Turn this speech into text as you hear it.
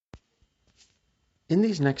In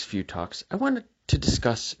these next few talks, I wanted to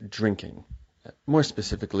discuss drinking, more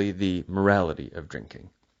specifically the morality of drinking.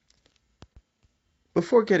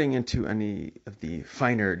 Before getting into any of the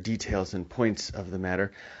finer details and points of the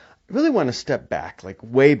matter, I really want to step back, like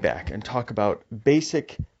way back, and talk about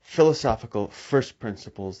basic philosophical first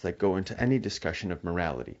principles that go into any discussion of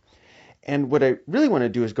morality. And what I really want to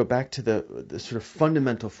do is go back to the sort of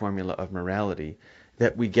fundamental formula of morality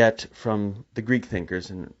that we get from the Greek thinkers,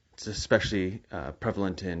 and it's especially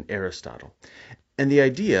prevalent in Aristotle. And the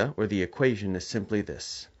idea, or the equation, is simply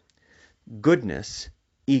this: goodness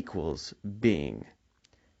equals being.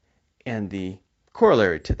 And the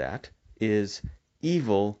corollary to that is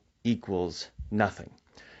evil equals nothing.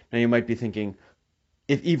 Now you might be thinking,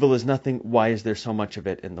 if evil is nothing, why is there so much of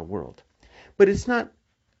it in the world? But it's not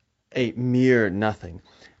a mere nothing.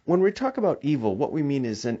 When we talk about evil, what we mean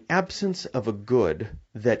is an absence of a good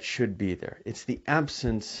that should be there. It's the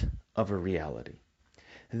absence of a reality.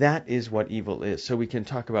 That is what evil is. So we can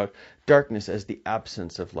talk about darkness as the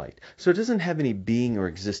absence of light. So it doesn't have any being or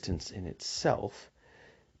existence in itself,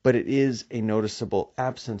 but it is a noticeable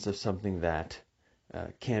absence of something that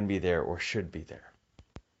can be there or should be there.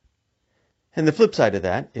 And the flip side of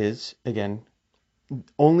that is, again,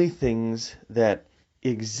 only things that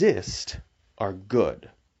exist are good.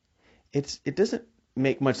 It doesn't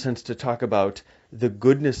make much sense to talk about the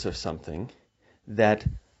goodness of something that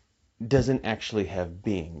doesn't actually have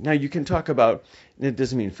being. Now you can talk about, it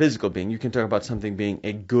doesn't mean physical being, you can talk about something being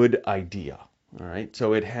a good idea. All right,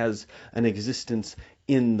 so it has an existence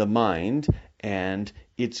in the mind, and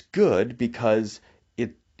it's good because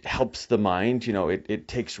it helps the mind, it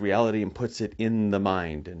takes reality and puts it in the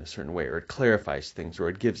mind in a certain way, or it clarifies things, or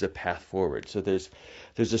it gives a path forward. So there's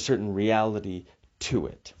a certain reality to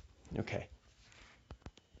it. Okay.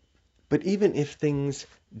 But even if things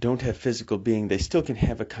don't have physical being, they still can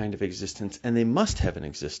have a kind of existence, and they must have an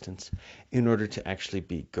existence in order to actually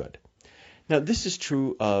be good. Now, this is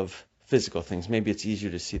true of physical things. Maybe it's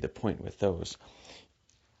easier to see the point with those.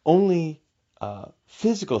 Only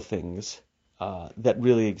physical things that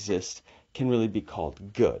really exist can really be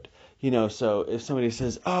called good. So if somebody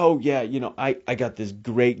says, oh yeah, I got this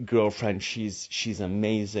great girlfriend, she's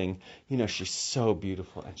amazing, she's so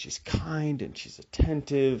beautiful, and she's kind, and she's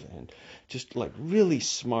attentive, and just like really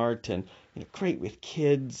smart, and great with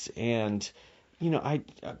kids, and I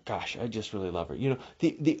just really love her.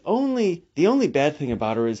 The only bad thing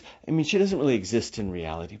about her is, she doesn't really exist in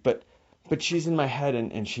reality, but she's in my head,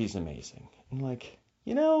 and she's amazing. And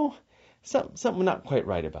something not quite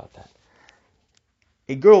right about that.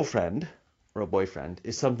 A girlfriend or a boyfriend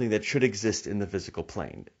is something that should exist in the physical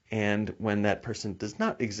plane. And when that person does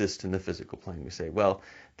not exist in the physical plane, we say, well,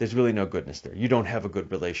 there's really no goodness there. You don't have a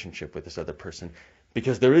good relationship with this other person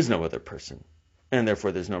because there is no other person, and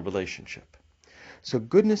therefore there's no relationship. So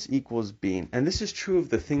goodness equals being. And this is true of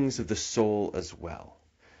the things of the soul as well.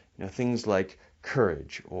 Things like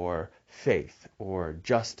courage or faith or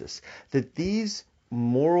justice. That these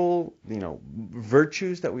moral,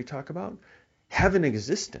 virtues that we talk about have an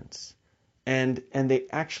existence, and they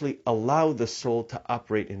actually allow the soul to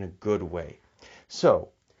operate in a good way. So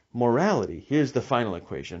morality, here's the final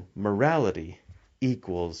equation: morality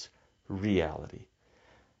equals reality.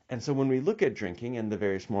 And so when we look at drinking and the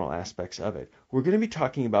various moral aspects of it, we're going to be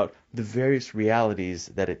talking about the various realities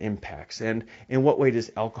that it impacts, and in what way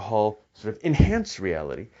does alcohol sort of enhance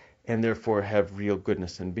reality and therefore have real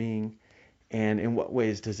goodness and being, and in what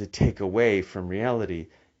ways does it take away from reality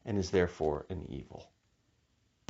and is therefore an evil.